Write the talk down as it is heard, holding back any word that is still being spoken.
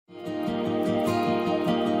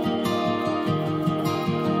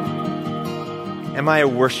Am I a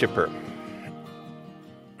worshiper?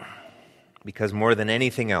 Because more than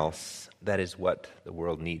anything else, that is what the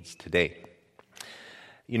world needs today.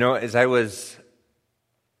 You know, as I was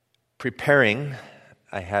preparing,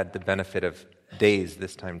 I had the benefit of days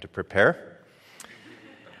this time to prepare.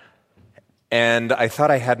 And I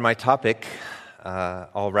thought I had my topic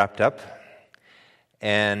all wrapped up.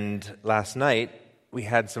 And last night, we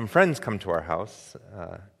had some friends come to our house.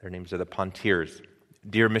 Their names are the Pontiers,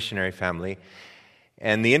 dear missionary family.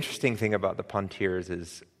 And the interesting thing about the Pontiers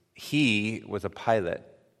is he was a pilot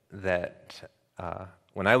that,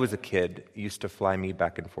 when I was a kid, used to fly me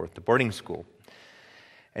back and forth to boarding school.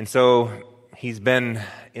 And so he's been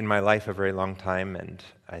in my life a very long time, and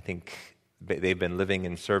I think they've been living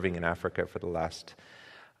and serving in Africa for the last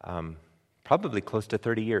probably close to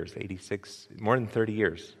 30 years, 86, more than 30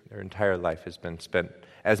 years. Their entire life has been spent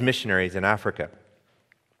as missionaries in Africa.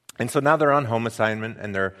 And so now they're on home assignment,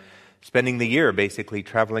 and they're spending the year basically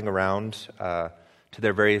traveling around to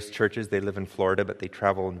their various churches. They live in Florida, but they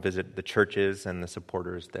travel and visit the churches and the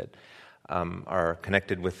supporters that are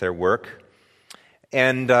connected with their work.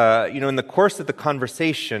 And, in the course of the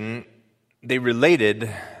conversation, they related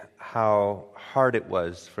how hard it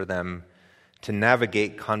was for them to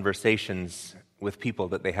navigate conversations with people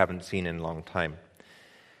that they haven't seen in a long time.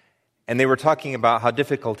 And they were talking about how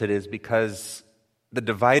difficult it is because the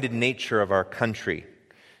divided nature of our country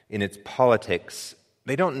in its politics,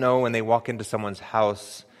 they don't know when they walk into someone's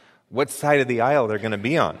house what side of the aisle they're going to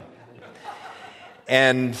be on.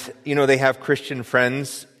 And, they have Christian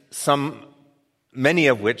friends, many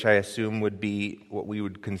of which I assume would be what we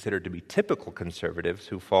would consider to be typical conservatives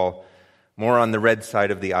who fall more on the red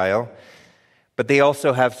side of the aisle. But they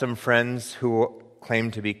also have some friends who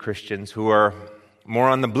claim to be Christians who are more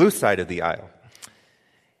on the blue side of the aisle.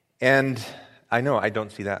 And I know I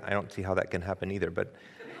don't see that. I don't see how that can happen either. But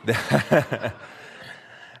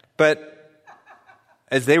but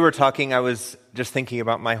as they were talking, I was just thinking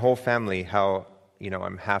about my whole family, how,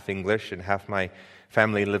 I'm half English and half my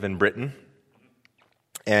family live in Britain.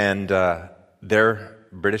 And they're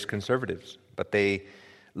British conservatives, but they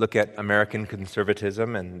look at American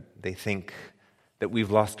conservatism and they think that we've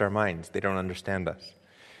lost our minds. They don't understand us.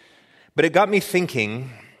 But it got me thinking,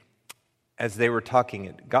 as they were talking,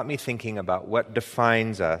 it got me thinking about what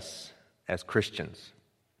defines us as Christians.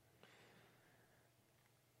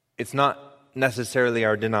 It's not necessarily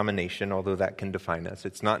our denomination, although that can define us.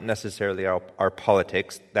 It's not necessarily our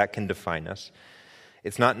politics, that can define us.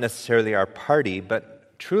 It's not necessarily our party,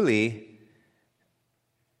 but truly,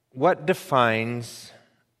 what defines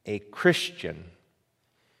a Christian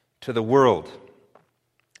to the world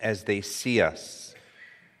as they see us,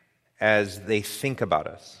 as they think about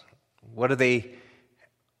us? What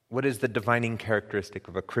is the defining characteristic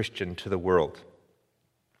of a Christian to the world?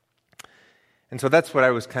 And so that's what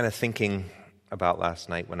I was kind of thinking about last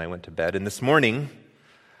night when I went to bed. And this morning,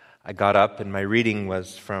 I got up and my reading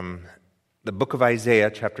was from the book of Isaiah,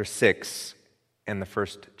 chapter 6, and the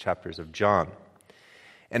first chapters of John.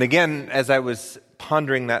 And again, as I was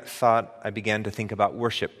pondering that thought, I began to think about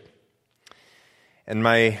worship. And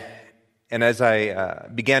as I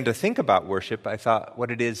began to think about worship, I thought, what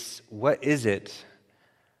is it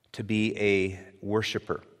to be a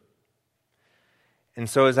worshiper? And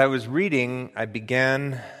so as I was reading, I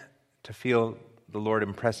began to feel the Lord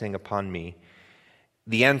impressing upon me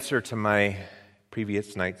the answer to my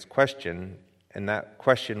previous night's question, and that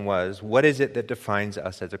question was, what is it that defines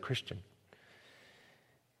us as a Christian?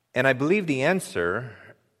 And I believe the answer,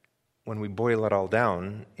 when we boil it all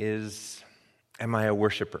down, is, am I a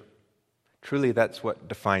worshiper? Truly, that's what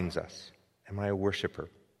defines us. Am I a worshiper?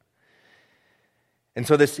 And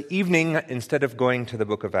so this evening, instead of going to the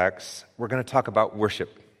book of Acts, we're going to talk about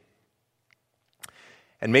worship.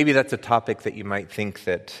 And maybe that's a topic that you might think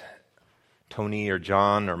that Tony or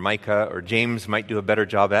John or Micah or James might do a better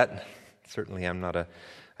job at. Certainly I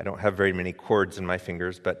don't have very many chords in my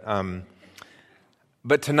fingers, but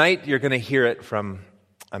tonight you're going to hear it from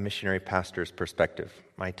a missionary pastor's perspective,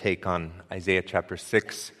 my take on Isaiah chapter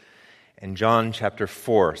 6 and John chapter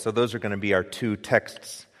 4. So those are going to be our two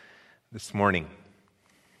texts this morning.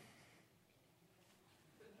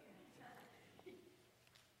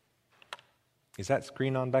 Is that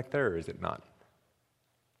screen on back there, or is it not?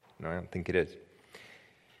 No, I don't think it is.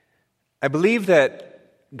 I believe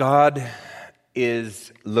that God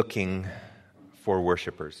is looking for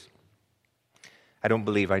worshipers. I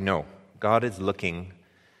know. God is looking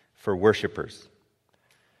for worshipers.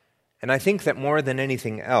 And I think that more than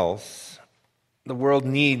anything else, the world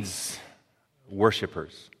needs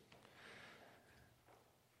worshipers.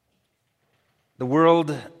 The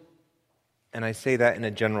world and I say that in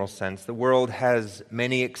a general sense. The world has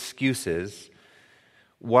many excuses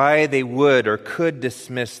why they would or could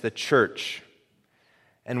dismiss the church,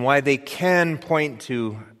 and why they can point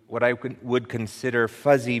to what I would consider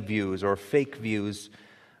fuzzy views or fake views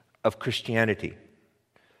of Christianity.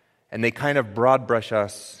 And they kind of broad brush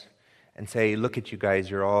us and say, look at you guys,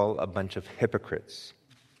 you're all a bunch of hypocrites.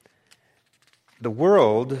 The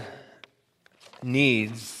world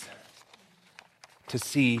needs to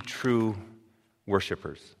see true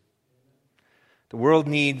worshipers. The world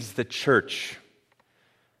needs the church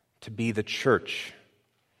to be the church.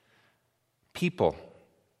 People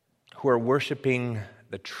who are worshiping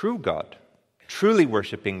the true God, truly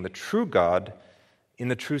worshiping the true God in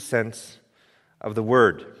the true sense of the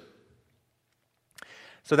word.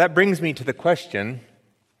 So that brings me to the question,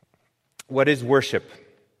 what is worship?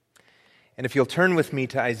 And if you'll turn with me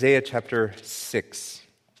to Isaiah chapter 6.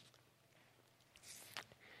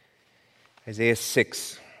 Isaiah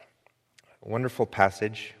 6, a wonderful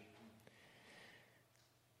passage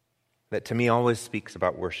that to me always speaks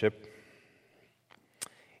about worship.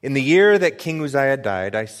 In the year that King Uzziah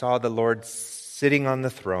died, I saw the Lord sitting on the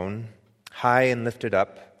throne, high and lifted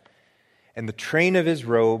up, and the train of his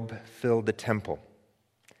robe filled the temple.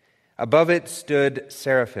 Above it stood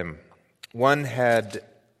seraphim. One had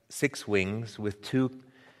 6 wings, with 2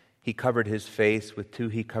 he covered his face, with 2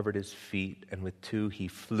 he covered his feet, and with 2 he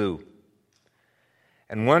flew.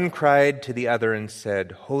 And one cried to the other and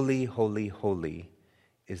said, Holy, holy, holy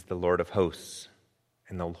is the Lord of hosts,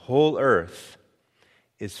 and the whole earth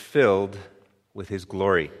is filled with his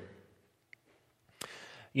glory.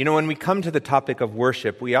 You know, when we come to the topic of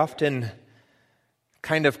worship, we often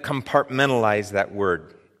kind of compartmentalize that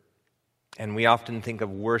word. And we often think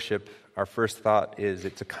of worship, our first thought is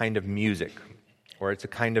it's a kind of music, or it's a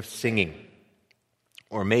kind of singing.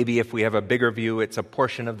 Or maybe if we have a bigger view, it's a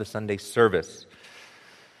portion of the Sunday service,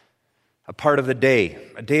 a part of the day,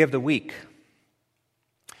 a day of the week.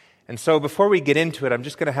 And so before we get into it, I'm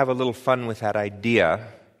just going to have a little fun with that idea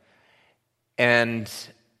and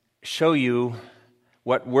show you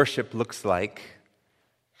what worship looks like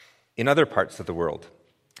in other parts of the world.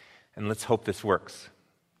 And let's hope this works.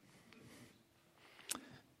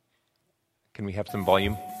 Can we have some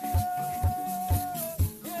volume?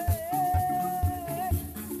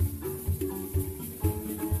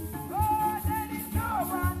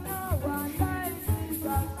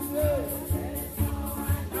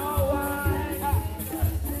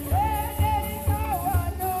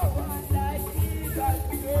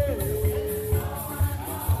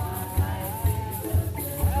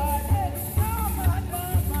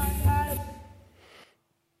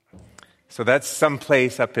 So that's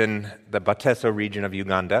someplace up in the Bateso region of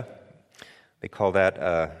Uganda. They call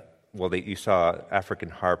that, you saw African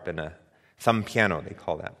harp and some piano, they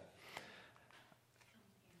call that.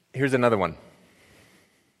 Here's another one.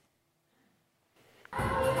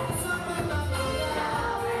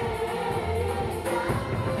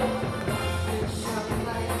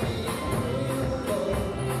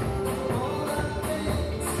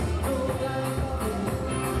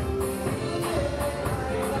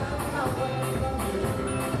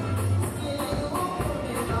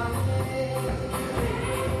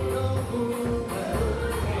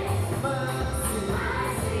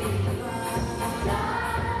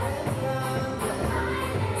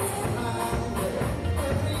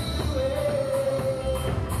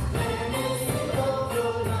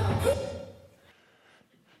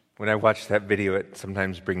 When I watch that video, it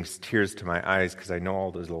sometimes brings tears to my eyes because I know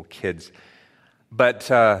all those little kids. But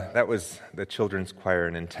that was the children's choir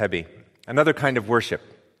in Entebbe. Another kind of worship.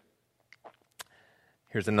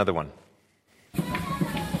 Here's another one.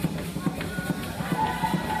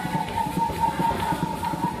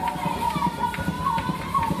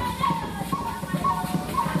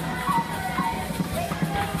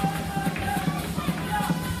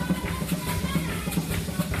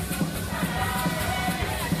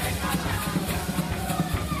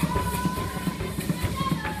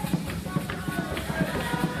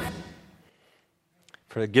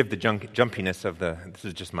 Forgive the jumpiness of this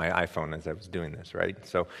is just my iPhone as I was doing this, right?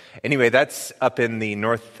 So anyway, that's up in the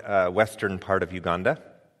northwestern part of Uganda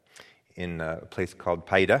in a place called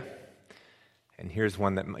Paida. And here's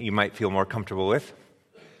one that you might feel more comfortable with.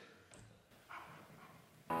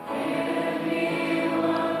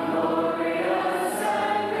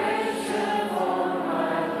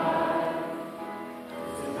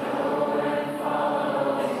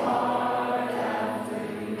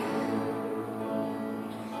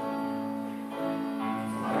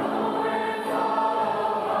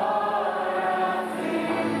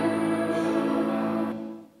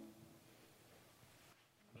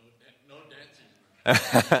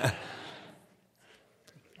 Can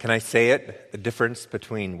I say it? The difference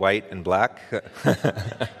between white and black?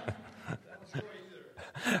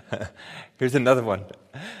 Here's another one.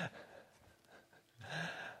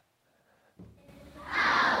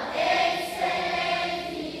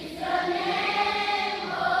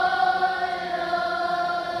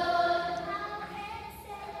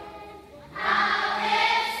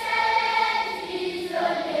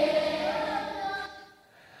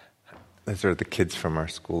 Those are the kids from our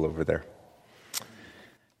school over there.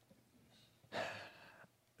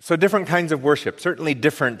 So different kinds of worship, certainly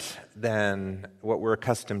different than what we're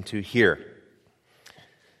accustomed to here.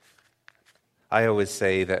 I always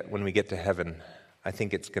say that when we get to heaven, I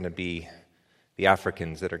think it's going to be the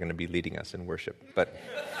Africans that are going to be leading us in worship. But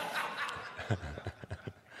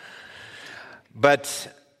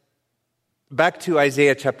back to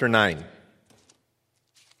Isaiah chapter 9.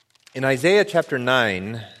 In Isaiah chapter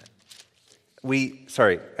 9,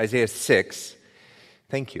 Isaiah 6.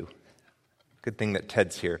 Thank you. Good thing that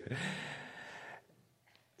Ted's here.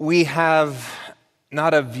 We have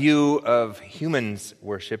not a view of humans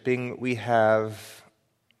worshiping, we have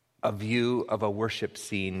a view of a worship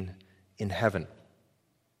scene in heaven.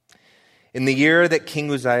 In the year that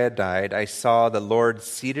King Uzziah died, I saw the Lord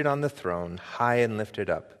seated on the throne, high and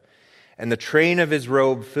lifted up. And the train of his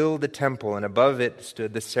robe filled the temple, and above it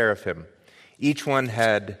stood the seraphim. Each one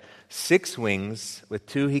had 6 wings, with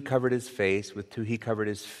 2 he covered his face, with 2 he covered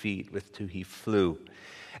his feet, with 2 he flew.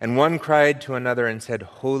 And one cried to another and said,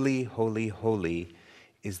 Holy, holy, holy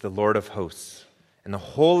is the Lord of hosts, and the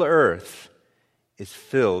whole earth is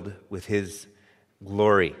filled with his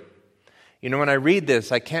glory. You know, when I read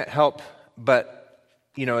this, I can't help but,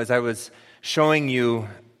 as I was showing you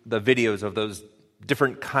the videos of those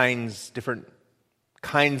different kinds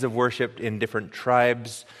of worship in different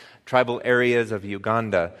tribal areas of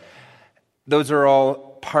Uganda, those are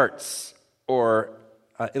all parts or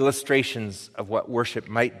illustrations of what worship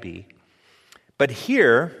might be. But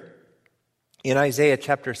here, in Isaiah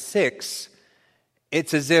chapter 6,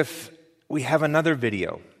 it's as if we have another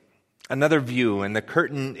video, another view, and the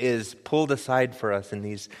curtain is pulled aside for us in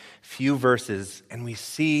these few verses, and we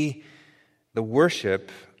see the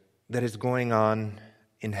worship that is going on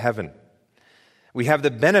in heaven. We have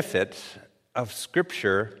the benefit of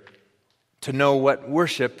Scripture to know what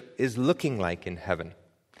worship is looking like in heaven.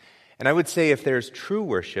 And I would say if there's true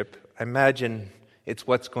worship, I imagine it's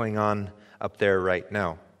what's going on up there right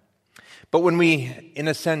now. But when we, in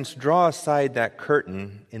a sense, draw aside that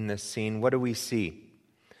curtain in this scene, what do we see?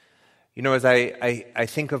 As I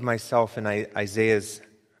think of myself in Isaiah's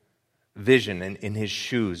vision and in his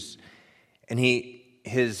shoes, and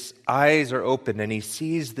his eyes are open and he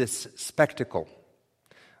sees this spectacle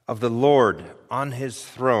of the Lord on his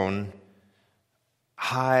throne,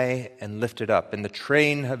 high and lifted up, and the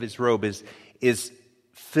train of his robe is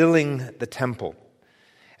filling the temple.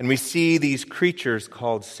 And we see these creatures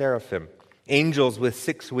called seraphim, angels with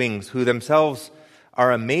 6 wings, who themselves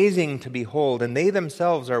are amazing to behold, and they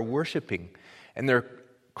themselves are worshiping, and they're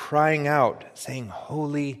crying out, saying,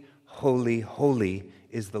 Holy, holy, holy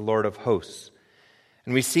is the Lord of hosts.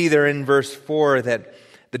 And we see there in verse 4 that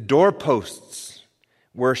the doorposts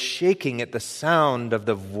were shaking at the sound of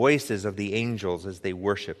the voices of the angels as they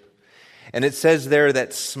worship. And it says there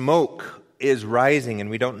that smoke is rising, and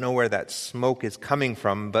we don't know where that smoke is coming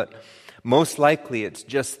from, but most likely it's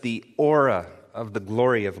just the aura of the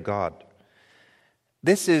glory of God.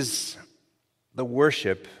 This is the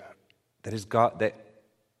worship that is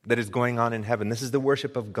going on in heaven. This is the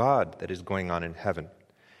worship of God that is going on in heaven.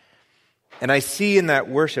 And I see in that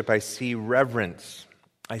worship, I see reverence,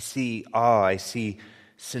 I see awe, I see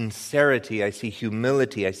sincerity, I see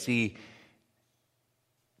humility, I see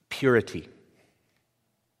purity.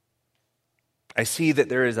 I see that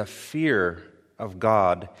there is a fear of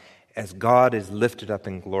God as God is lifted up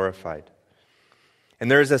and glorified.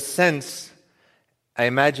 And there is a sense, I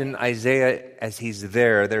imagine Isaiah as he's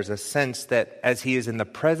there's a sense that as he is in the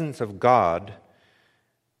presence of God,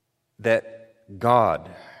 that God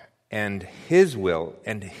and his will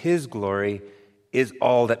and his glory is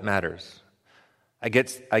all that matters. I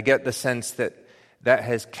get the sense that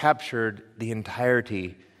has captured the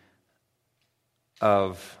entirety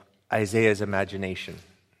of Isaiah's imagination,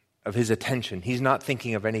 of his attention. He's not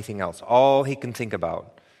thinking of anything else. All he can think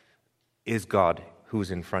about is God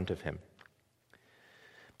who's in front of him.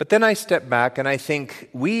 But then I step back and I think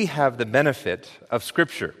we have the benefit of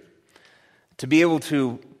Scripture to be able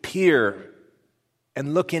to peer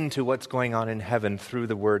and look into what's going on in heaven through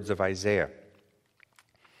the words of Isaiah.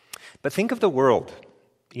 But think of the world,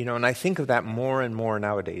 and I think of that more and more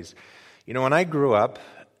nowadays. When I grew up,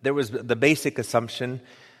 there was the basic assumption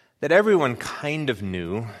that everyone kind of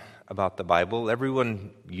knew about the Bible.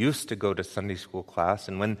 Everyone used to go to Sunday school class,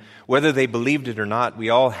 and whether they believed it or not, we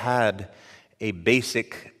all had a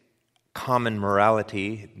basic common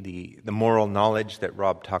morality, the moral knowledge that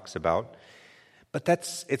Rob talks about. But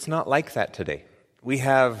it's not like that today. We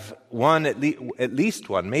have at least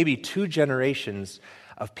one, maybe two generations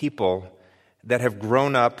of people that have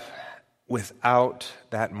grown up without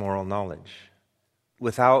that moral knowledge,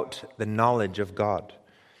 without the knowledge of God.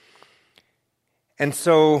 And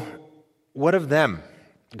so, what of them?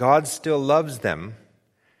 God still loves them,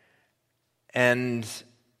 and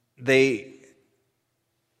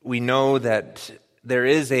we know that there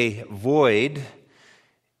is a void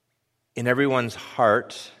in everyone's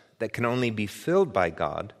heart that can only be filled by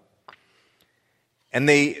God. And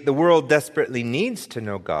the world desperately needs to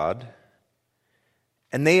know God,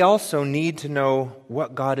 and they also need to know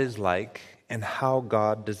what God is like and how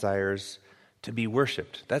God desires to be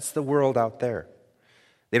worshipped. That's the world out there.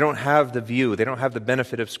 They don't have the view, they don't have the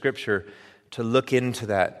benefit of Scripture to look into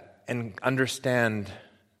that and understand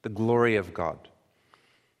the glory of God.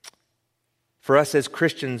 For us as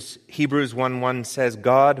Christians, Hebrews 1:1 says,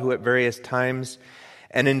 God, who at various times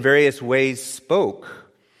and in various ways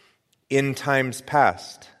spoke in times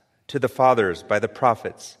past to the fathers by the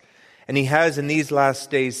prophets, and he has in these last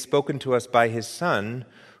days spoken to us by his Son,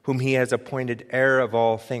 whom he has appointed heir of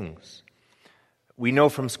all things. We know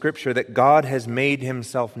from Scripture that God has made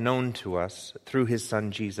himself known to us through his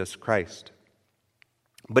Son, Jesus Christ.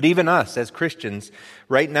 But even us as Christians,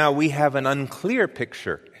 right now we have an unclear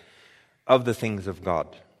picture of the things of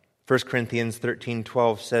God. 1 Corinthians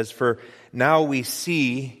 13:12 says, For now we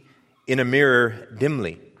see in a mirror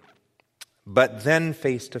dimly, but then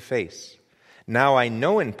face to face. Now I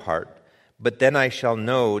know in part, but then I shall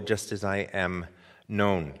know just as I am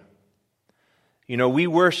known. You know, we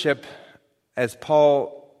worship, as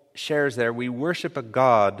Paul shares there, we worship a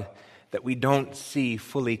God that we don't see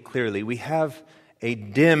fully clearly. We have a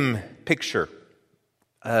dim picture,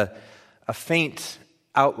 a faint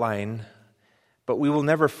outline, but we will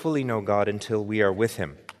never fully know God until we are with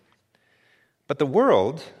him. But the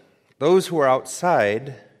world, those who are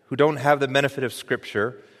outside, who don't have the benefit of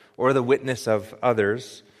Scripture or the witness of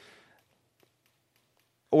others,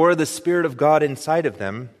 or the Spirit of God inside of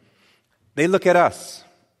them, they look at us.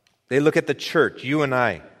 They look at the church, you and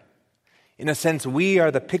I. In a sense, we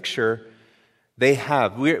are the picture they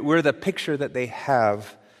have. We're the picture that they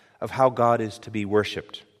have of how God is to be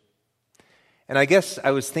worshipped. And I guess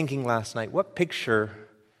I was thinking last night, what picture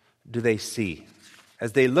do they see?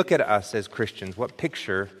 As they look at us as Christians, what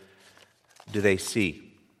picture do they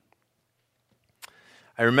see?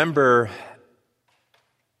 I remember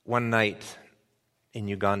one night in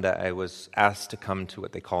Uganda, I was asked to come to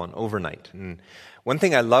what they call an overnight. And one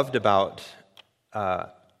thing I loved about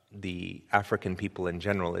the African people in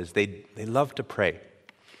general is they love to pray.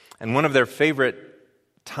 And one of their favorite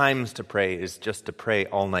times to pray is just to pray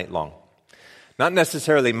all night long. Not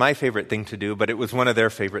necessarily my favorite thing to do, but it was one of their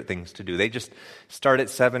favorite things to do. They just start at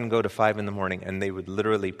 7, go to 5 in the morning, and they would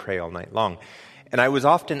literally pray all night long. And I was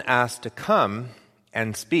often asked to come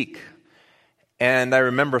and speak. And I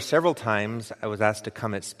remember several times I was asked to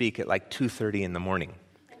come and speak at like 2:30 in the morning.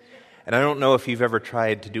 And I don't know if you've ever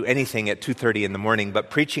tried to do anything at 2:30 in the morning, but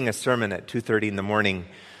preaching a sermon at 2:30 in the morning,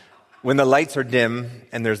 when the lights are dim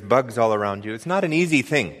and there's bugs all around you, it's not an easy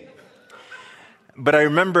thing. But I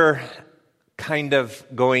remember kind of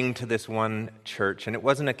going to this one church, and it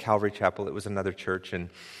wasn't a Calvary Chapel, it was another church, and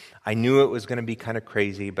I knew it was going to be kind of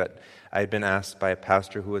crazy, but I had been asked by a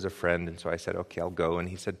pastor who was a friend, and so I said, okay, I'll go. And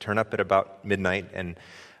he said, turn up at about midnight, and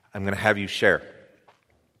I'm going to have you share.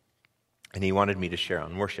 And he wanted me to share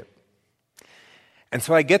on worship. And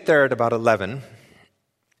so I get there at about 11,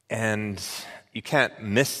 and you can't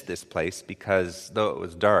miss this place because though it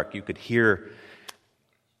was dark, you could hear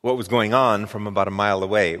what was going on from about a mile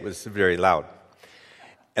away. It was very loud.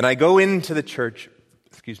 And I go into the church,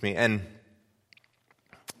 and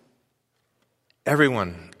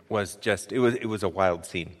everyone was just, it was a wild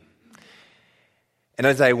scene. And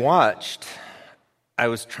as I watched, I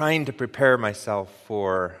was trying to prepare myself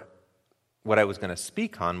for what I was going to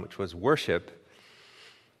speak on, which was worship.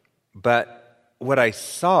 But what I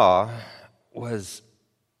saw was,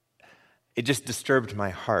 it just disturbed my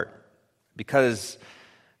heart because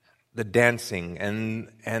the dancing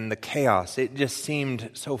and the chaos, it just seemed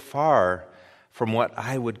so far from what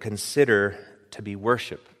I would consider to be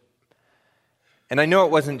worship. And I know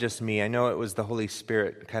it wasn't just me. I know it was the Holy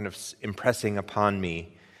Spirit kind of impressing upon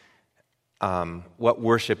me what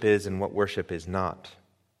worship is and what worship is not.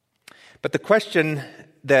 But the question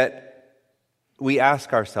that we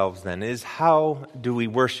ask ourselves then is, how do we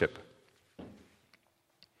worship?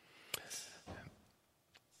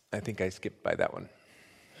 I think I skipped by that one.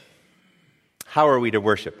 How are we to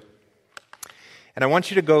worship? And I want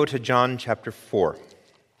you to go to John chapter 4.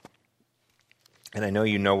 And I know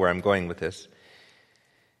you know where I'm going with this.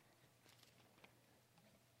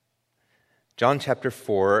 John chapter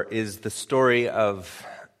 4 is the story of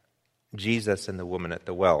Jesus and the woman at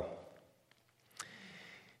the well.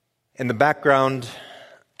 And the background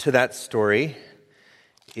to that story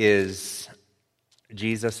is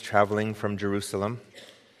Jesus traveling from Jerusalem.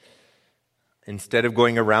 Instead of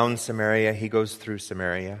going around Samaria, he goes through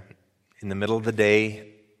Samaria. In the middle of the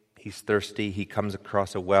day, he's thirsty. He comes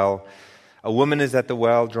across a well. A woman is at the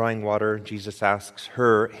well drawing water. Jesus asks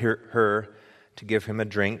her to give him a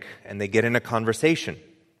drink, and they get in a conversation.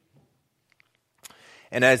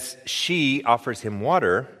 And as she offers him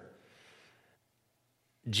water,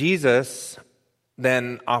 Jesus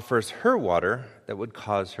then offers her water that would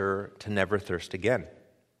cause her to never thirst again.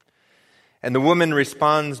 And the woman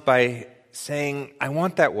responds by saying, I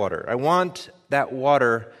want that water. I want that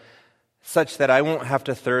water such that I won't have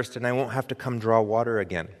to thirst and I won't have to come draw water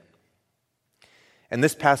again. And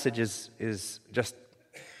this passage is just,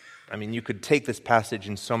 you could take this passage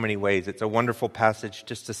in so many ways. It's a wonderful passage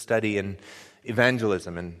just to study in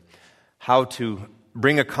evangelism and how to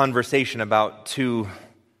bring a conversation about to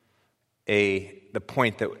the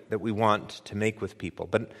point that we want to make with people.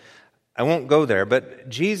 But I won't go there. But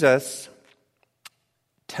Jesus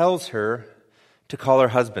tells her to call her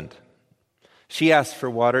husband. She asks for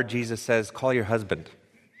water. Jesus says, call your husband.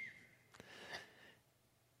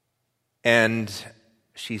 And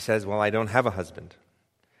she says, well, I don't have a husband.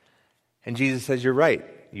 And Jesus says, you're right.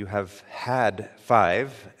 You have had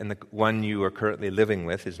 5, and the one you are currently living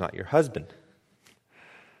with is not your husband.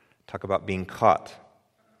 Talk about being caught.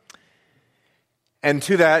 And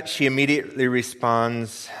to that, she immediately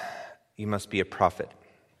responds, you must be a prophet.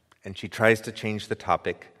 And she tries to change the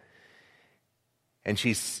topic. And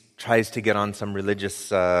she tries to get on some religious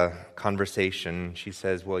conversation. She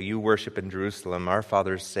says, well, you worship in Jerusalem. Our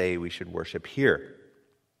fathers say we should worship here.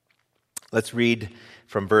 Let's read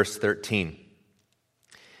from verse 13.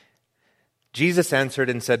 Jesus answered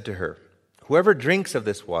and said to her, whoever drinks of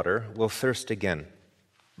this water will thirst again.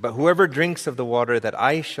 But whoever drinks of the water that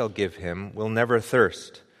I shall give him will never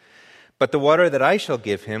thirst. But the water that I shall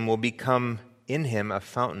give him will become in him a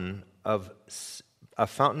fountain of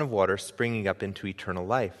water springing up into eternal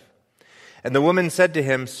life. And the woman said to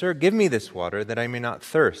him, Sir, give me this water that I may not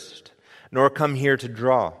thirst, nor come here to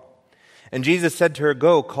draw. And Jesus said to her,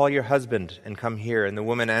 Go, call your husband and come here. And the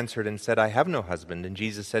woman answered and said, I have no husband. And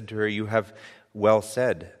Jesus said to her, You have well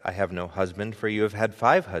said, I have no husband, for you have had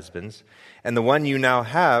 5 husbands, and the one you now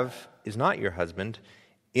have is not your husband.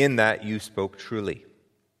 In that you spoke truly.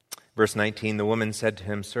 Verse 19, the woman said to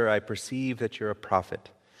him, Sir, I perceive that you're a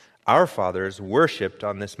prophet. Our fathers worshipped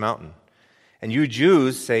on this mountain, and you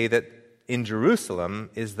Jews say that in Jerusalem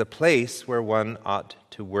is the place where one ought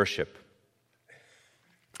to worship.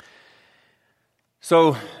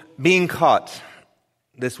 So, being caught,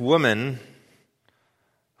 this woman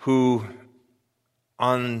who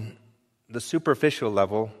on the superficial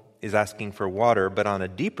level is asking for water, but on a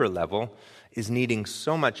deeper level is needing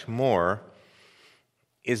so much more,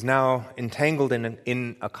 is now entangled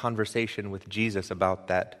in a conversation with Jesus about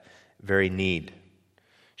that very need.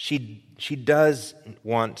 She does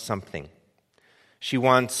want something. She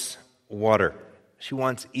wants water. She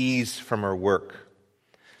wants ease from her work.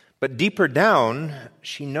 But deeper down,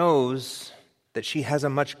 she knows that she has a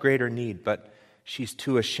much greater need, but she's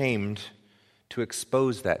too ashamed to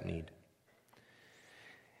expose that need.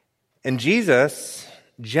 And Jesus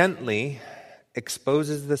gently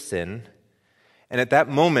exposes the sin, and at that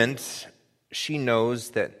moment, she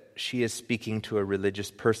knows that she is speaking to a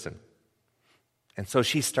religious person. And so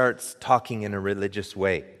she starts talking in a religious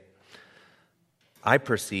way. I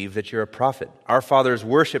perceive that you're a prophet. Our fathers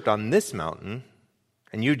worshipped on this mountain,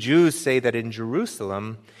 and you Jews say that in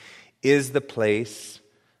Jerusalem is the place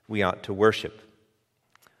we ought to worship.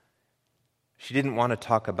 She didn't want to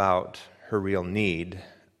talk about her real need.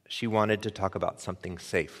 She wanted to talk about something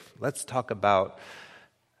safe. Let's talk about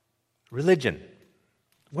religion.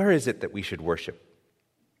 Where is it that we should worship?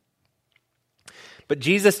 But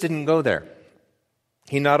Jesus didn't go there.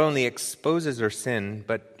 He not only exposes her sin,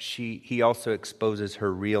 but he also exposes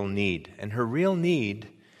her real need. And her real need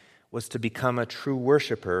was to become a true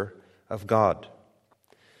worshiper of God.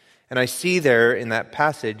 And I see there in that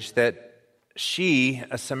passage that she,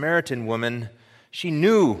 a Samaritan woman, she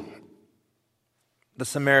knew the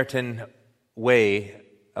Samaritan way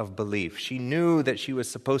of belief. She knew that she was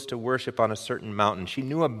supposed to worship on a certain mountain. She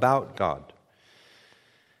knew about God.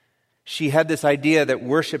 She had this idea that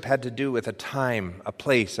worship had to do with a time, a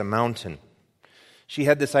place, a mountain. She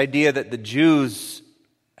had this idea that the Jews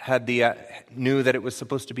knew that it was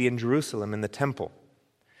supposed to be in Jerusalem, in the temple.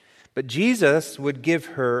 But Jesus would give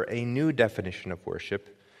her a new definition of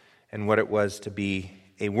worship and what it was to be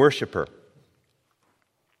a worshiper.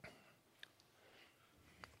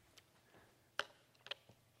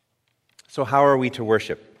 So how are we to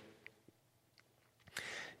worship?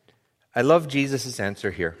 I love Jesus' answer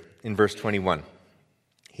here in verse 21.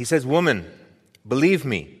 He says, "Woman, believe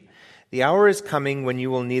me, the hour is coming when you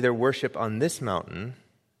will neither worship on this mountain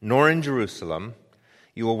nor in Jerusalem.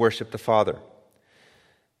 You will worship the Father."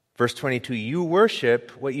 Verse 22, "You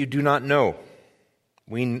worship what you do not know.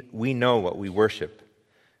 We know what we worship,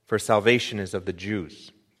 for salvation is of the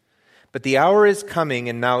Jews. But the hour is coming,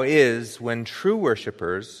 and now is, when true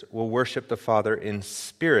worshipers will worship the Father in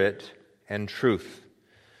spirit and truth.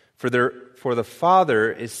 For the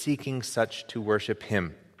Father is seeking such to worship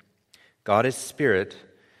him. God is spirit,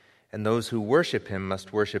 and those who worship him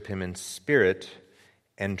must worship him in spirit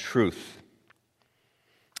and truth."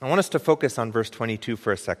 I want us to focus on verse 22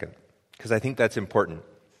 for a second, because I think that's important.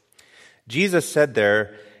 Jesus said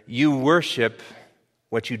there, "You worship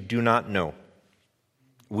what you do not know."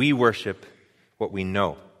 We worship what we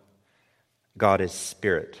know. God is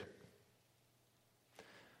spirit.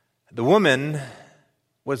 The woman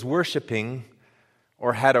was worshiping,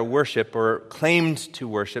 or had a worship, or claimed to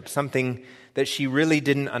worship something that she really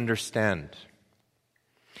didn't understand.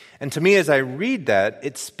 And to me, as I read that,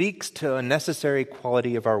 it speaks to a necessary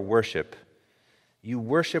quality of our worship. You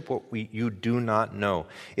worship what you do not know.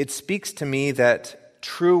 It speaks to me that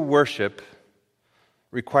true worship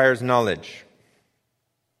requires knowledge.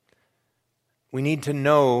 We need to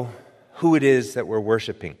know who it is that we're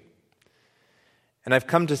worshiping. And I've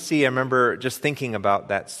come to see, I remember just thinking about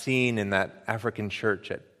that scene in that African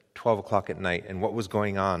church at 12 o'clock at night and what was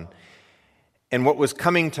going on. And what was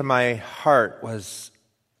coming to my heart was,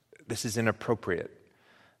 this is inappropriate.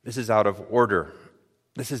 This is out of order.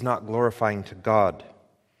 This is not glorifying to God.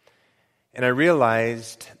 And I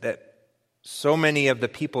realized that so many of the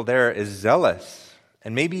people there, as zealous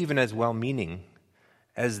and maybe even as well-meaning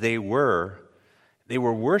as they were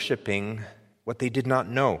worshiping what they did not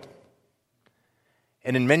know.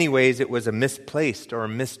 And in many ways, it was a misplaced or a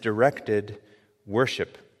misdirected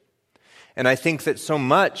worship. And I think that so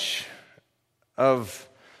much of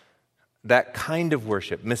that kind of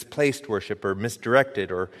worship, misplaced worship or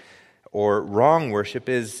misdirected or wrong worship,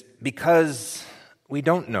 is because we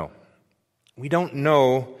don't know. We don't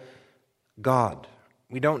know God.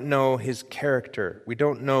 We don't know his character. We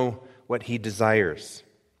don't know what he desires.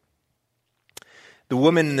 The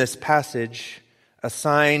woman in this passage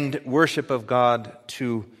assigned worship of God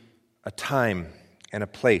to a time and a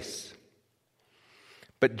place.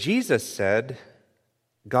 But Jesus said,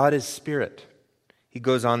 God is spirit. He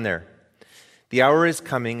goes on there. The hour is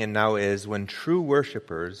coming, and now is, when true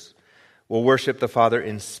worshipers will worship the Father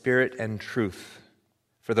in spirit and truth.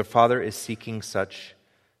 For the Father is seeking such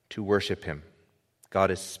to worship him. God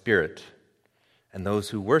is spirit, and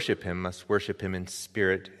those who worship him must worship him in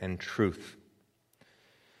spirit and truth.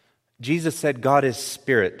 Jesus said God is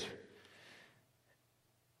spirit.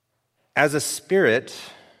 As a spirit,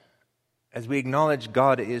 as we acknowledge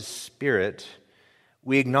God is spirit,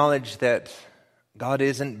 we acknowledge that God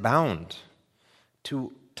isn't bound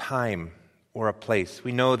to time or a place.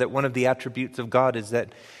 We know that one of the attributes of God is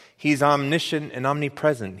that he's omniscient and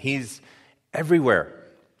omnipresent. He's everywhere,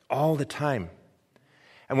 all the time.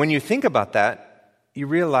 And when you think about that, you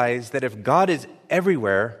realize that if God is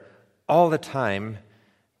everywhere, all the time,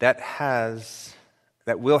 that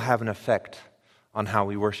will have an effect on how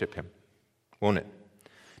we worship him, won't it?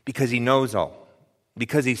 Because he knows all,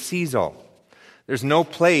 because he sees all. There's no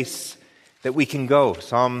place that we can go.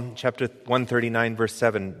 Psalm chapter 139, verse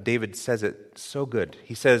 7, David says it so good.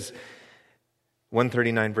 He says,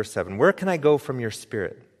 139, verse 7, "Where can I go from your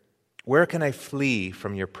spirit? Where can I flee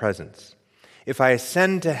from your presence? If I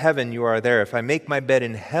ascend to heaven, you are there. If I make my bed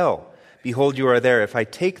in hell, behold, you are there. If I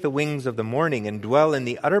take the wings of the morning and dwell in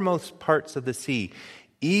the uttermost parts of the sea,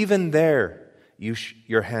 even there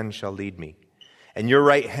your hand shall lead me, and your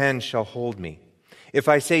right hand shall hold me. If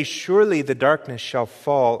I say, surely the darkness shall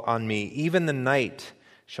fall on me, even the night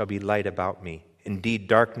shall be light about me. Indeed,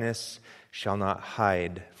 darkness shall not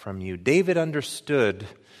hide from you." David understood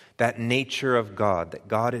that nature of God, that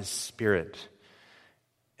God is spirit,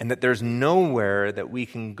 and that there's nowhere that we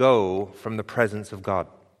can go from the presence of God.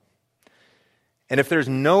 And if there's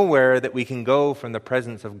nowhere that we can go from the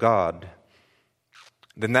presence of God,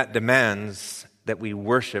 then that demands that we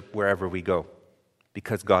worship wherever we go,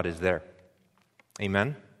 because God is there.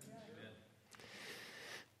 Amen?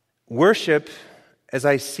 Worship, as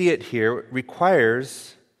I see it here,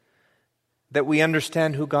 requires that we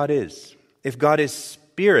understand who God is. If God is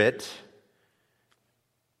spirit,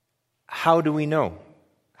 how do we know?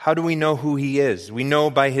 How do we know who He is? We know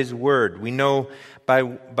by His word. We know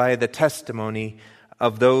by the testimony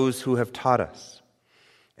of those who have taught us.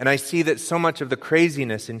 And I see that so much of the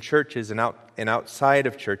craziness in churches and outside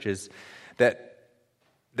of churches that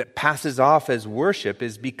passes off as worship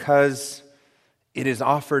is because it is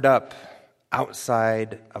offered up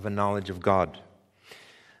outside of a knowledge of God.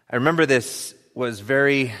 I remember this was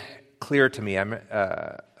very clear to me.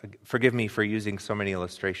 Forgive me for using so many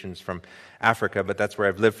illustrations from Africa, but that's where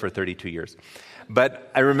I've lived for 32 years.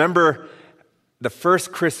 But I remember the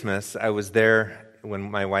first Christmas I was there when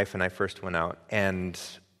my wife and I first went out, and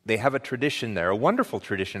they have a tradition there, a wonderful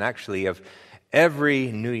tradition actually, of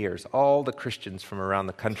every New Year's, all the Christians from around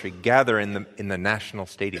the country gather in the national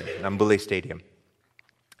stadium, Nambule Stadium.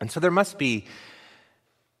 And so there must be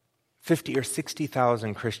 50 or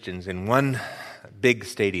 60,000 Christians in one big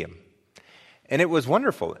stadium. And it was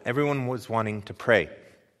wonderful. Everyone was wanting to pray.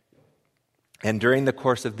 And during the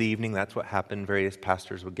course of the evening, that's what happened. Various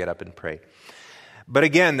pastors would get up and pray. But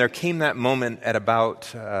again, there came that moment at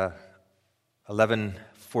about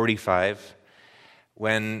 11:45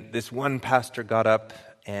 when this one pastor got up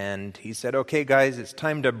and he said, "Okay, guys, it's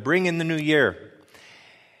time to bring in the new year."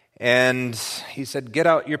 And he said, "Get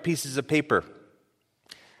out your pieces of paper.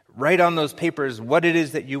 Write on those papers what it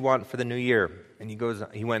is that you want for the new year." And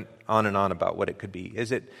he went on and on about what it could be.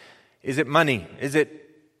 Is it money? Is it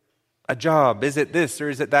a job? Is it this or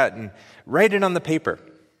is it that? And write it on the paper.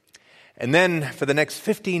 And then for the next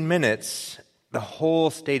 15 minutes, the whole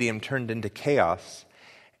stadium turned into chaos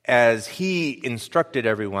as he instructed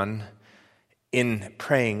everyone in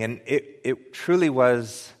praying. And it truly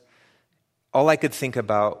was, all I could think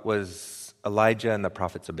about was Elijah and the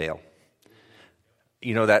prophets of Baal.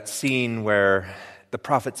 You know, that scene where the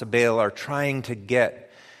prophets of Baal are trying to get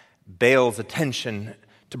Baal's attention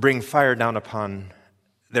to bring fire down upon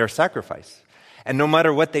their sacrifice. And no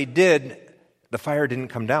matter what they did, the fire didn't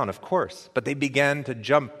come down, of course. But they began to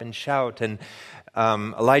jump and shout, and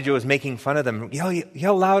Elijah was making fun of them.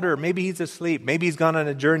 Yell louder. Maybe he's asleep. Maybe he's gone on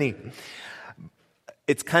a journey.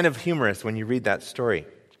 It's kind of humorous when you read that story.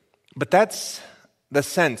 But that's the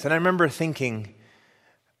sense. And I remember thinking,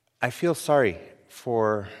 I feel sorry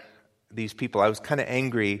for these people. I was kind of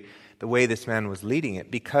angry the way this man was leading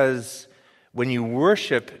it, because when you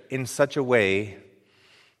worship in such a way,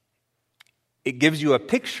 it gives you a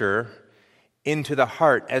picture into the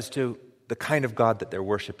heart as to the kind of God that they're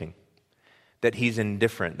worshiping. That He's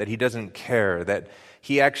indifferent, that He doesn't care, that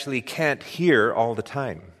He actually can't hear all the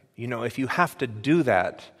time. You know, if you have to do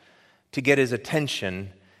that to get His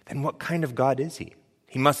attention, then what kind of God is He?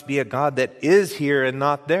 He must be a God that is here and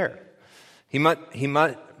not there. He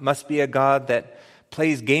must be a God that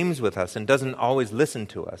plays games with us and doesn't always listen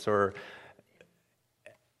to us. Or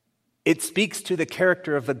it speaks to the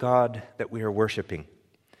character of the God that we are worshiping.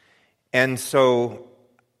 And so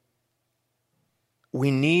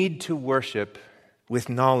we need to worship with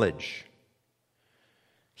knowledge.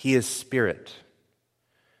 He is spirit.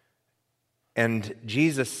 And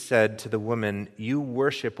Jesus said to the woman, "You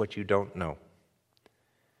worship what you don't know."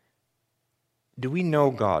 Do we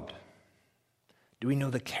know God? Do we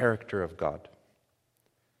know the character of God?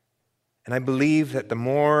 And I believe that the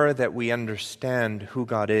more that we understand who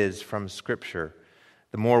God is from Scripture,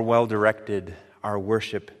 the more well-directed our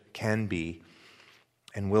worship can be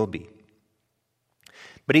and will be.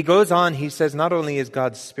 But he goes on, he says, not only is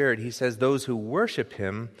God spirit, he says those who worship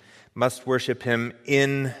Him must worship Him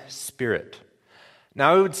in spirit.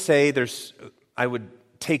 Now I would say I would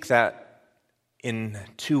take that in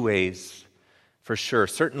two ways for sure.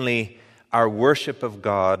 Certainly, our worship of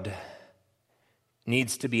God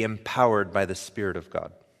needs to be empowered by the Spirit of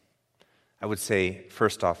God. I would say,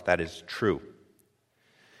 first off, that is true.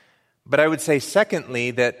 But I would say,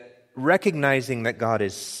 secondly, that recognizing that God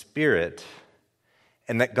is Spirit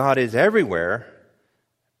and that God is everywhere,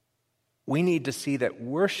 we need to see that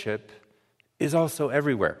worship is also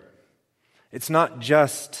everywhere. It's not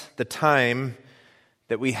just the time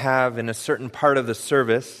that we have in a certain part of the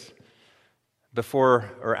service, before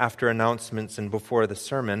or after announcements and before the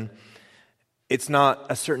sermon. It's not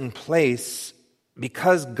a certain place.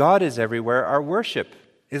 Because God is everywhere, our worship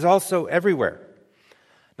is also everywhere.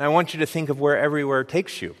 Now I want you to think of where everywhere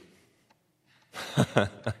takes you. And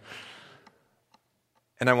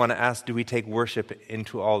I want to ask, do we take worship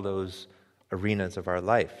into all those arenas of our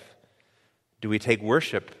life? Do we take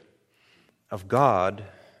worship of God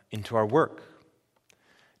into our work?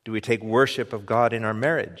 Do we take worship of God in our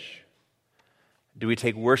marriage? Do we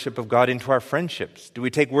take worship of God into our friendships? Do we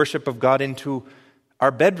take worship of God into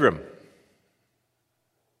our bedroom?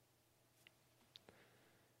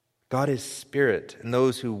 God is spirit, and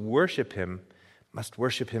those who worship him must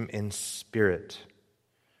worship him in spirit.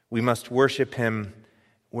 We must worship him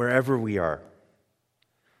wherever we are,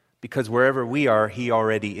 because wherever we are, he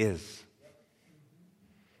already is.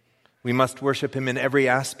 We must worship him in every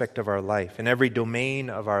aspect of our life, in every domain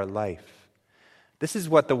of our life. This is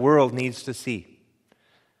what the world needs to see.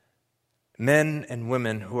 Men and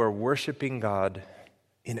women who are worshiping God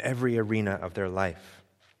in every arena of their life.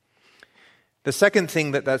 The second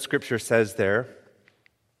thing that scripture says there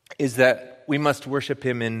is that we must worship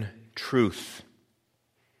him in truth.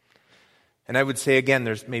 And I would say again,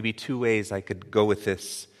 there's maybe two ways I could go with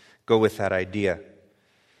that idea.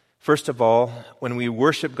 First of all, when we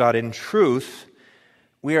worship God in truth,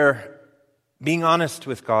 we are being honest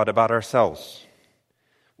with God about ourselves.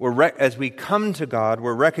 As we come to God,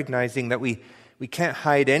 we're recognizing that we can't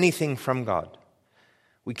hide anything from God.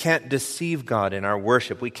 We can't deceive God in our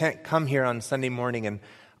worship. We can't come here on Sunday morning and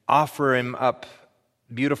offer him up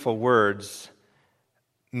beautiful words,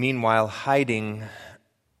 meanwhile hiding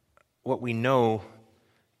what we know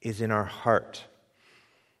is in our heart.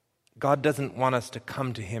 God doesn't want us to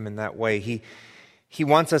come to him in that way. He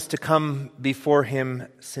wants us to come before him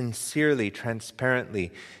sincerely,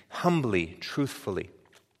 transparently, humbly, truthfully.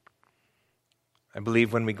 I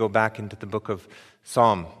believe when we go back into the book of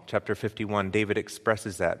Psalm, chapter 51, David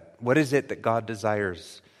expresses that. What is it that God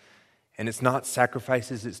desires? And it's not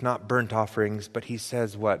sacrifices, it's not burnt offerings, but he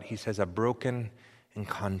says what? He says a broken and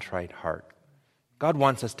contrite heart. God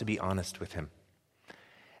wants us to be honest with him.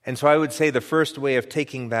 And so I would say the first way of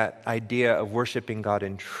taking that idea of worshiping God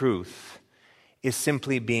in truth is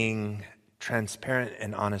simply being transparent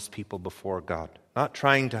and honest people before God. Not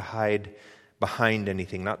trying to hide behind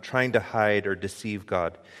anything, not trying to hide or deceive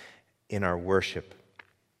God in our worship.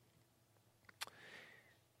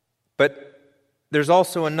 But there's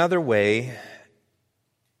also another way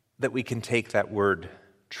that we can take that word,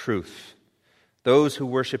 truth. Those who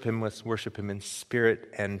worship him must worship him in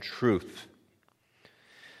spirit and truth.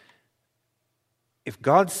 If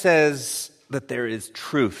God says that there is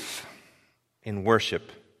truth in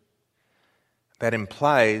worship, that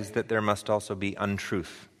implies that there must also be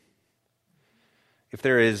untruth. If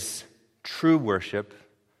there is true worship,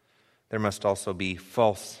 there must also be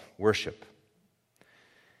false worship.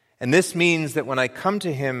 And this means that when I come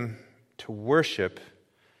to him to worship,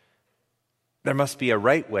 there must be a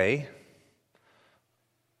right way.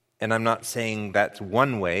 And I'm not saying that's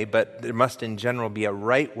one way, but there must in general be a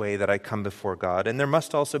right way that I come before God. And there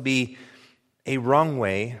must also be a wrong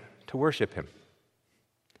way to worship him.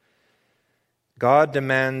 God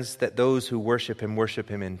demands that those who worship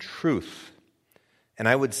him in truth. And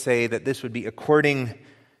I would say that this would be according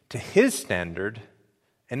to his standard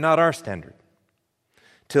and not our standard.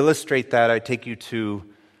 To illustrate that, I take you to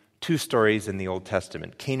two stories in the Old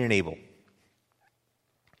Testament, Cain and Abel.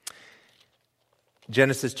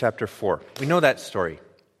 Genesis chapter 4. We know that story.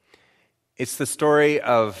 It's the story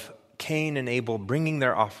of Cain and Abel bringing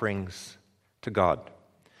their offerings to God.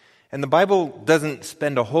 And the Bible doesn't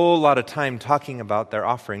spend a whole lot of time talking about their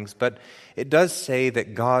offerings, but it does say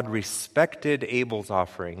that God respected Abel's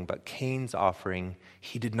offering, but Cain's offering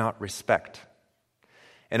he did not respect.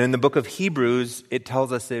 And in the book of Hebrews, it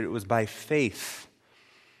tells us that it was by faith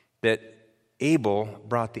that Abel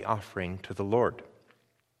brought the offering to the Lord.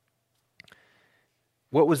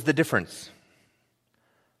 What was the difference?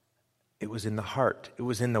 It was in the heart. It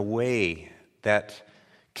was in the way that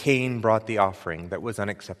Cain brought the offering that was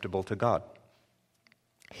unacceptable to God.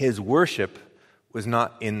 His worship was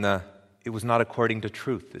not according to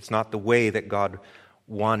truth. It's not the way that God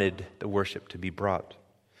wanted the worship to be brought.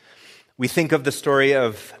 We think of the story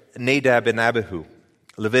of Nadab and Abihu,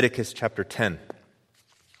 Leviticus chapter 10.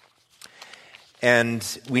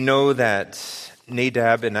 And we know that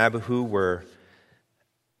Nadab and Abihu were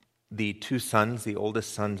the two sons, the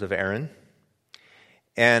oldest sons of Aaron.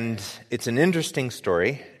 And it's an interesting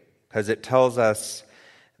story because it tells us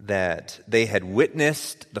that they had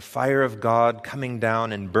witnessed the fire of God coming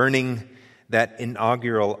down and burning that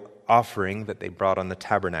inaugural offering that they brought on the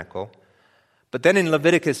tabernacle. But then in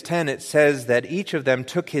Leviticus 10, it says that each of them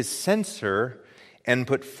took his censer and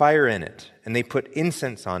put fire in it, and they put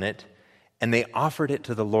incense on it, and they offered it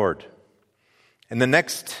to the Lord. And the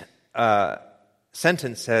next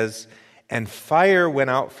sentence says, and fire went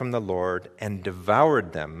out from the Lord and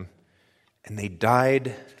devoured them, and they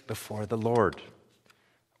died before the Lord.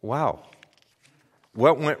 Wow.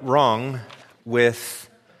 What went wrong with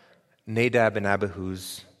Nadab and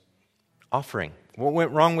Abihu's offering? What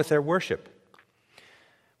went wrong with their worship?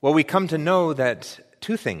 Well, we come to know that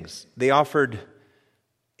two things. They offered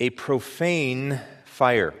a profane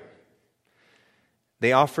fire.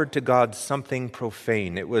 They offered to God something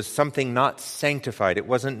profane. It was something not sanctified. It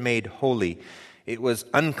wasn't made holy. It was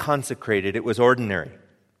unconsecrated. It was ordinary.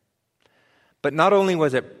 But not only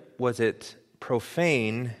was it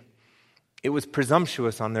profane, it was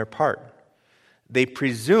presumptuous on their part. They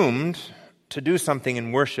presumed to do something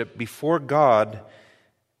in worship before God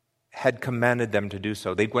had commanded them to do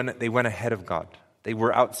so. They went ahead of God. They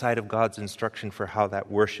were outside of God's instruction for how that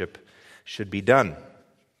worship should be done.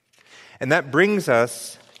 And that brings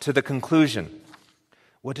us to the conclusion.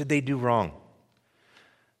 What did they do wrong?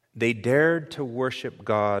 They dared to worship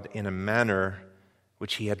God in a manner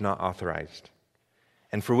which He had not authorized,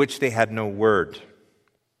 and for which they had no word.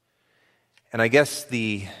 And I guess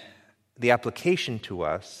the application to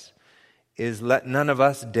us is, let none of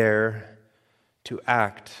us dare to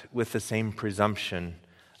act with the same presumption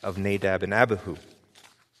of Nadab and Abihu.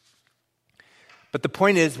 But the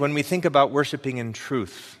point is, when we think about worshiping in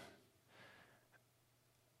truth,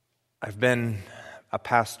 I've been a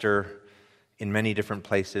pastor in many different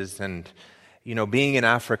places, and, being in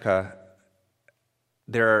Africa,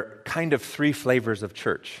 there are kind of three flavors of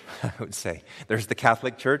church, I would say. There's the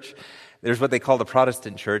Catholic Church, there's what they call the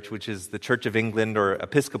Protestant Church, which is the Church of England or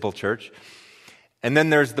Episcopal Church, and then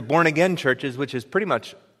there's the born-again churches, which is pretty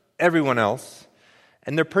much everyone else,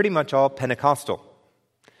 and they're pretty much all Pentecostal.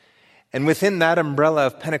 And within that umbrella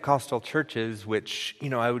of Pentecostal churches, which,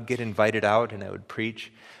 I would get invited out and I would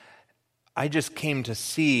preach, I just came to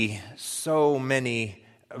see so many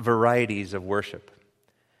varieties of worship.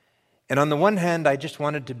 And on the one hand, I just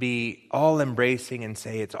wanted to be all-embracing and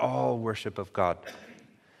say it's all worship of God.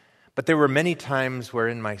 But there were many times where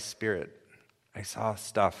in my spirit, I saw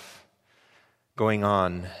stuff going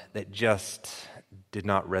on that just did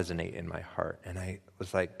not resonate in my heart. And I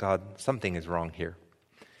was like, God, something is wrong here.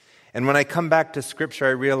 And when I come back to Scripture,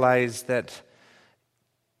 I realize that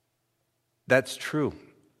that's true.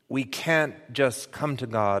 We can't just come to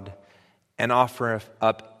God and offer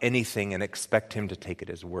up anything and expect Him to take it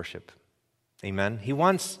as worship. Amen? He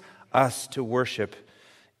wants us to worship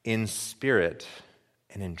in spirit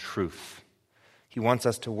and in truth. He wants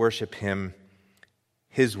us to worship Him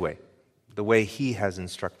His way, the way He has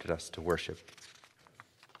instructed us to worship.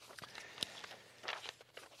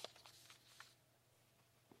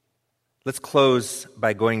 Let's close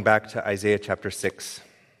by going back to Isaiah chapter 6.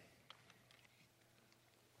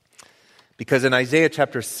 Because in Isaiah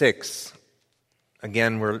chapter 6,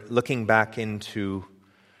 again, we're looking back into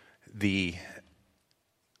the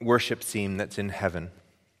worship scene that's in heaven.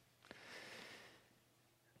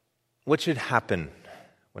 What should happen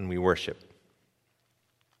when we worship?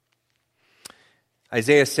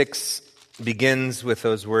 Isaiah 6 begins with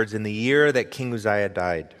those words, "In the year that King Uzziah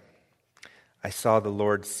died, I saw the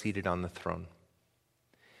Lord seated on the throne,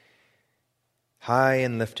 high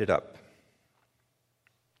and lifted up."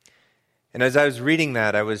 And as I was reading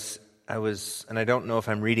that, I was, and I don't know if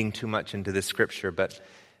I'm reading too much into this scripture, but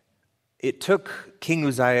it took King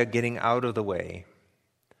Uzziah getting out of the way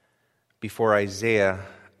before Isaiah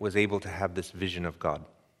was able to have this vision of God.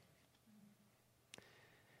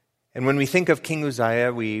 And when we think of King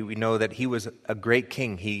Uzziah, we know that he was a great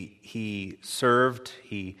king. He served,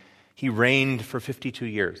 he reigned for 52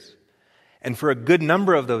 years. And for a good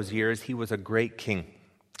number of those years, he was a great king.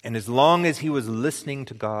 And as long as he was listening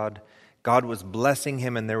to God, God was blessing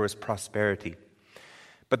him and there was prosperity.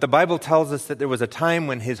 But the Bible tells us that there was a time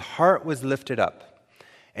when his heart was lifted up,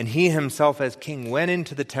 and he himself as king went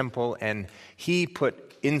into the temple and he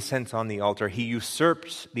put incense on the altar. He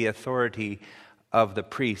usurped the authority of the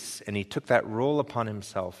priests, and he took that role upon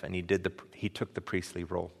himself, and he took the priestly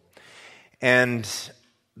role. And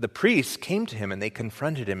the priests came to him and they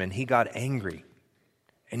confronted him, and he got angry.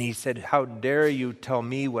 And he said, "How dare you tell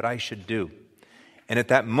me what I should do?" And at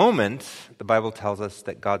that moment, the Bible tells us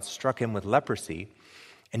that God struck him with leprosy,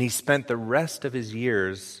 and he spent the rest of his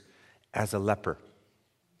years as a leper.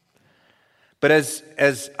 But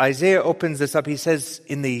as Isaiah opens this up, he says,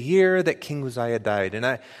 "In the year that King Uzziah died." And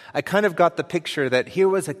I kind of got the picture that here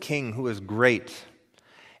was a king who was great.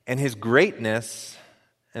 And his greatness,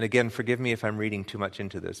 and again, forgive me if I'm reading too much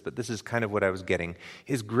into this, but this is kind of what I was getting.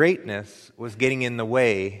 His greatness was getting in the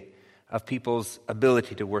way of people's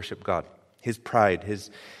ability to worship God. His pride,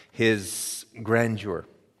 his grandeur.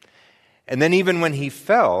 And then even when he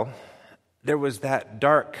fell, there was that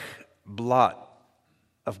dark blot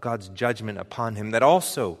of God's judgment upon him that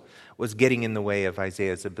also was getting in the way of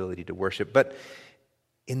Isaiah's ability to worship. But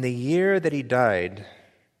In the year that he died,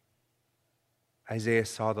 Isaiah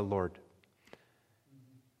saw the Lord.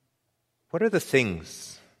 What are the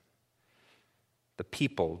things, the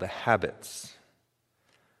people, the habits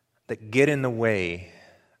that get in the way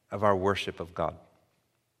of our worship of God?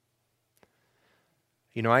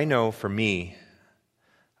 You know, I know for me,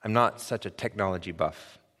 I'm not such a technology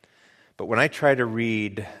buff, but when I try to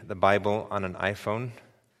read the Bible on an iPhone,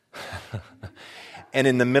 and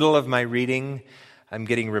in the middle of my reading, I'm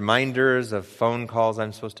getting reminders of phone calls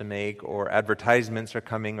I'm supposed to make, or advertisements are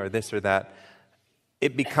coming, or this or that,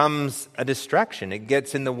 it becomes a distraction. It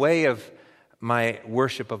gets in the way of my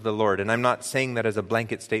worship of the Lord. And I'm not saying that as a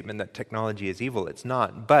blanket statement that technology is evil. It's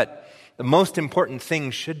not. But the most important thing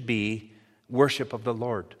should be worship of the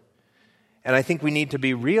Lord. And I think we need to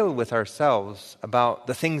be real with ourselves about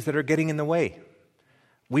the things that are getting in the way.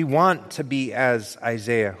 We want to be as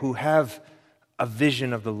Isaiah, who have a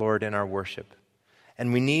vision of the Lord in our worship.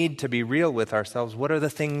 And we need to be real with ourselves. What are the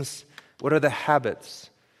things, what are the habits?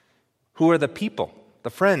 Who are the people, the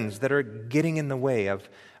friends that are getting in the way of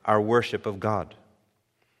our worship of God?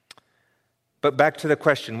 But back to the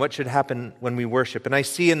question, what should happen when we worship? And I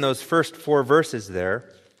see in those first 4 verses there,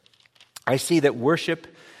 I see that worship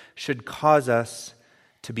should cause us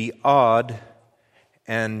to be awed,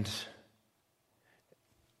 and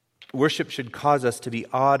worship should cause us to be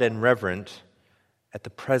awed and reverent at the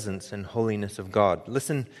presence and holiness of God.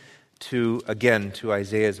 Listen again to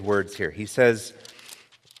Isaiah's words here. He says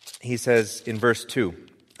in verse 2,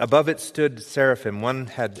 above it stood seraphim. One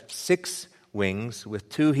had 6 wings. With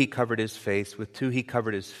 2 he covered his face. With 2 he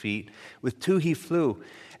covered his feet. With 2 he flew.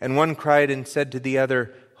 And one cried and said to the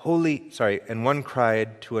other, and one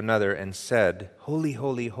cried to another and said, Holy,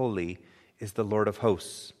 holy, holy is the Lord of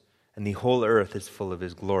hosts, and the whole earth is full of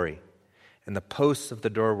his glory. And the posts of the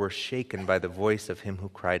door were shaken by the voice of him who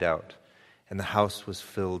cried out, and the house was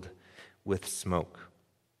filled with smoke.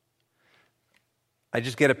 I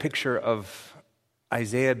just get a picture of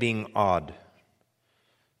Isaiah being awed,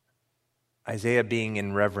 Isaiah being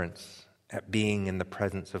in reverence at being in the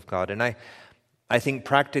presence of God. And I think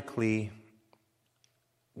practically,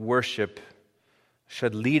 worship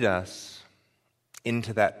should lead us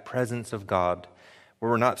into that presence of God where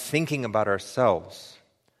we're not thinking about ourselves.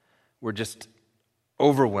 We're just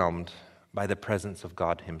overwhelmed by the presence of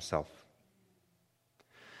God himself.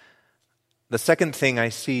 The second thing I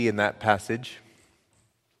see in that passage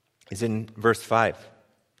is in verse 5.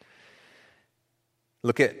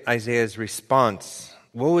 Look at Isaiah's response.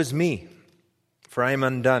 Woe is me, for I am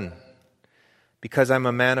undone, because I'm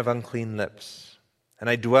a man of unclean lips, and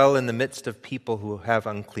I dwell in the midst of people who have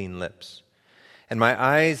unclean lips. And my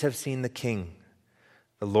eyes have seen the King,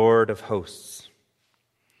 the Lord of hosts.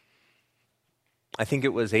 I think it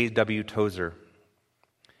was A.W. Tozer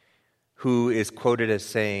who is quoted as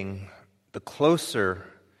saying, the closer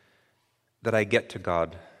that I get to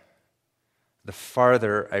God, the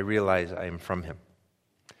farther I realize I am from him.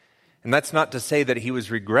 And that's not to say that he was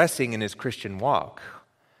regressing in his Christian walk.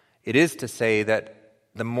 It is to say that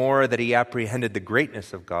the more that he apprehended the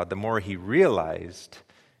greatness of God, the more he realized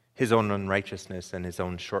his own unrighteousness and his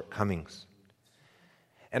own shortcomings.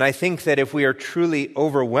 And I think that if we are truly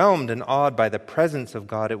overwhelmed and awed by the presence of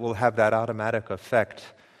God, it will have that automatic effect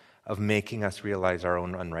of making us realize our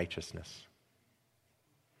own unrighteousness.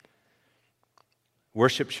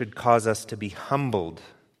 Worship should cause us to be humbled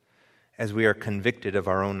as we are convicted of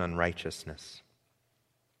our own unrighteousness.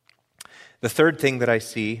 The third thing that I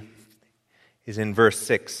see is in verse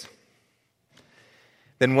 6.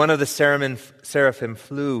 Then one of the seraphim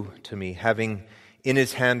flew to me, having in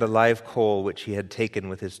his hand a live coal which he had taken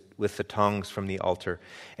with the tongs from the altar.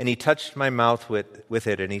 And he touched my mouth with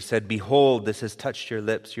it, and he said, Behold, this has touched your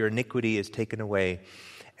lips. Your iniquity is taken away,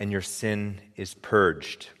 and your sin is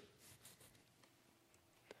purged.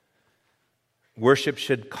 Worship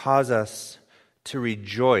should cause us to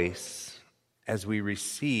rejoice as we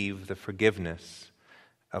receive the forgiveness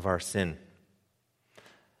of our sin.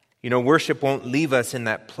 You know, worship won't leave us in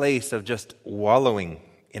that place of just wallowing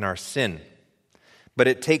in our sin, but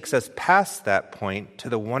it takes us past that point to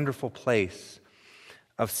the wonderful place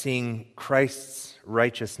of seeing Christ's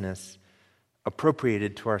righteousness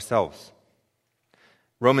appropriated to ourselves.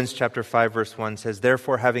 Romans chapter 5 verse 1 says,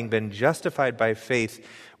 Therefore, having been justified by faith,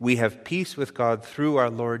 we have peace with God through our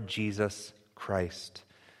Lord Jesus Christ,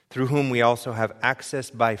 through whom we also have access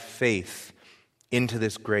by faith into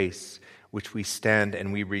this grace which we stand,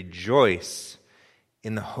 and we rejoice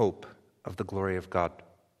in the hope of the glory of God.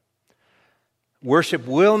 Worship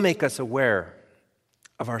will make us aware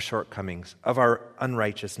of our shortcomings, of our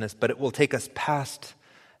unrighteousness, but it will take us past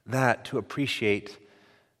that to appreciate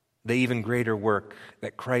the even greater work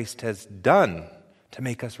that Christ has done to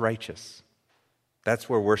make us righteous. That's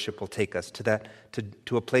where worship will take us,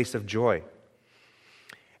 to a place of joy.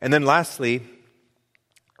 And then lastly,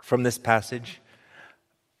 from this passage,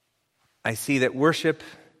 I see that worship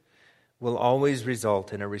will always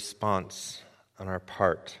result in a response on our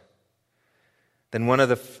part. Then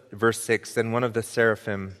verse 6, then one of the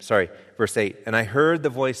seraphim, verse 8, and I heard the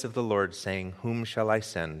voice of the Lord saying, whom shall I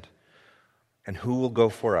send? And who will go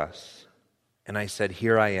for us? And I said,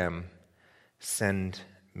 here I am, send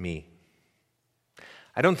me.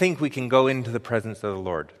 I don't think we can go into the presence of the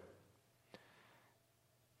Lord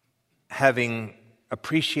having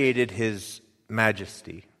appreciated his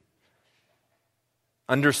majesty,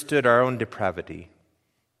 understood our own depravity,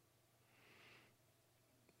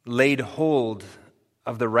 laid hold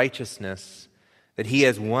of the righteousness that he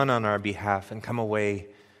has won on our behalf, and come away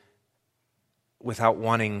without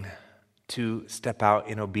wanting to step out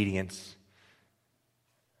in obedience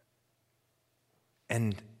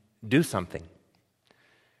and do something.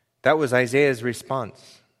 That was Isaiah's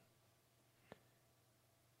response.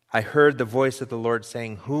 I heard the voice of the Lord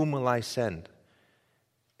saying, whom will I send?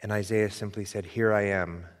 And Isaiah simply said, here I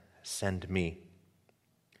am, send me.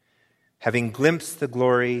 Having glimpsed the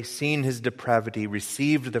glory, seen his depravity,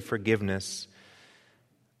 received the forgiveness,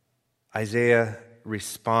 Isaiah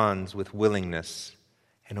responds with willingness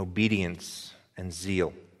and obedience and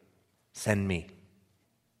zeal. Send me.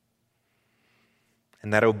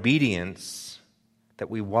 And that obedience that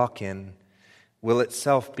we walk in will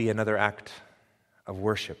itself be another act of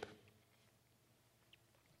worship.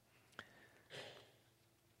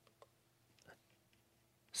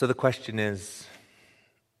 So the question is,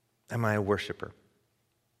 am I a worshiper?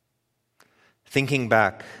 Thinking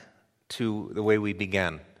back to the way we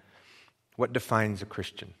began, what defines a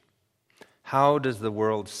Christian? How does the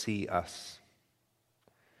world see us?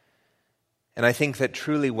 And I think that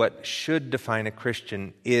truly what should define a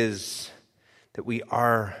Christian is that we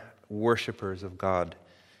are worshipers of God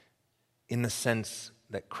in the sense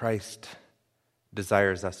that Christ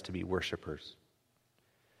desires us to be worshipers.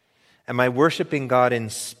 Am I worshiping God in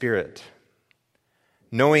spirit,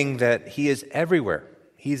 knowing that he is everywhere?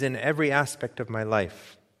 He's in every aspect of my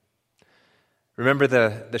life. Remember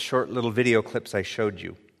the short little video clips I showed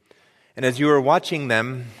you. And as you were watching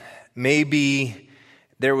them, maybe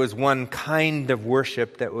there was one kind of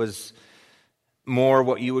worship that was more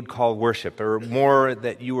what you would call worship, or more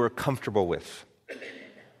that you were comfortable with.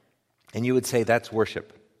 And you would say, that's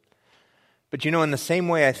worship. But in the same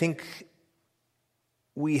way, I think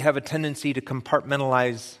we have a tendency to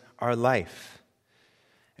compartmentalize our life.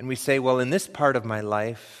 And we say, well, in this part of my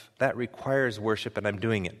life, that requires worship and I'm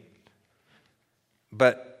doing it.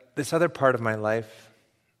 But this other part of my life,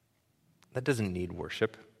 that doesn't need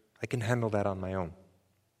worship. I can handle that on my own.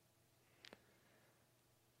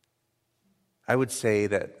 I would say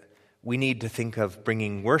that we need to think of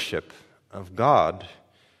bringing worship of God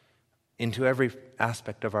into every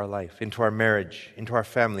aspect of our life, into our marriage, into our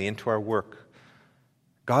family, into our work.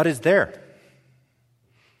 God is there.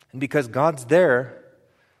 And because God's there,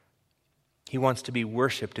 he wants to be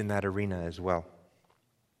worshiped in that arena as well.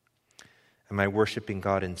 Am I worshiping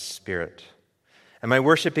God in spirit? Am I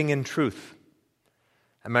worshiping in truth?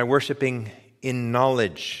 Am I worshiping in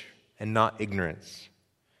knowledge and not ignorance?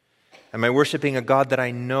 Am I worshiping a God that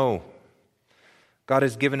I know? God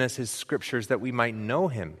has given us his scriptures that we might know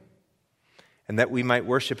him and that we might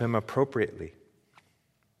worship him appropriately.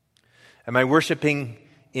 Am I worshiping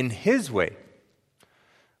in his way?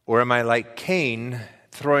 Or am I like Cain,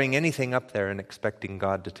 throwing anything up there and expecting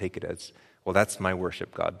God to take it as, well, that's my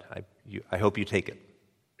worship, God. I hope you take it.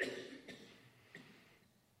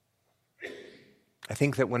 I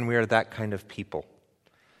think that when we are that kind of people,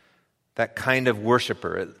 that kind of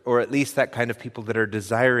worshiper, or at least that kind of people that are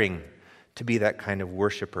desiring to be that kind of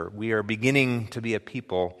worshiper, we are beginning to be a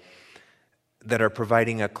people that are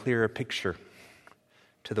providing a clearer picture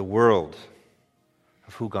to the world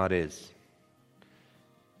of who God is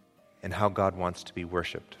and how God wants to be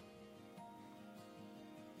worshipped.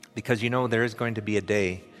 Because there is going to be a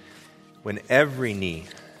day when every knee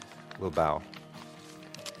will bow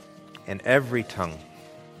and every tongue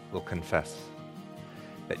will confess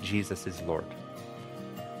that Jesus is Lord.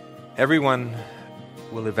 Everyone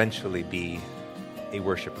will eventually be a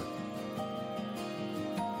worshiper.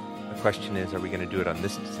 The question is, are we going to do it on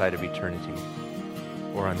this side of eternity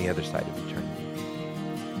or on the other side of eternity?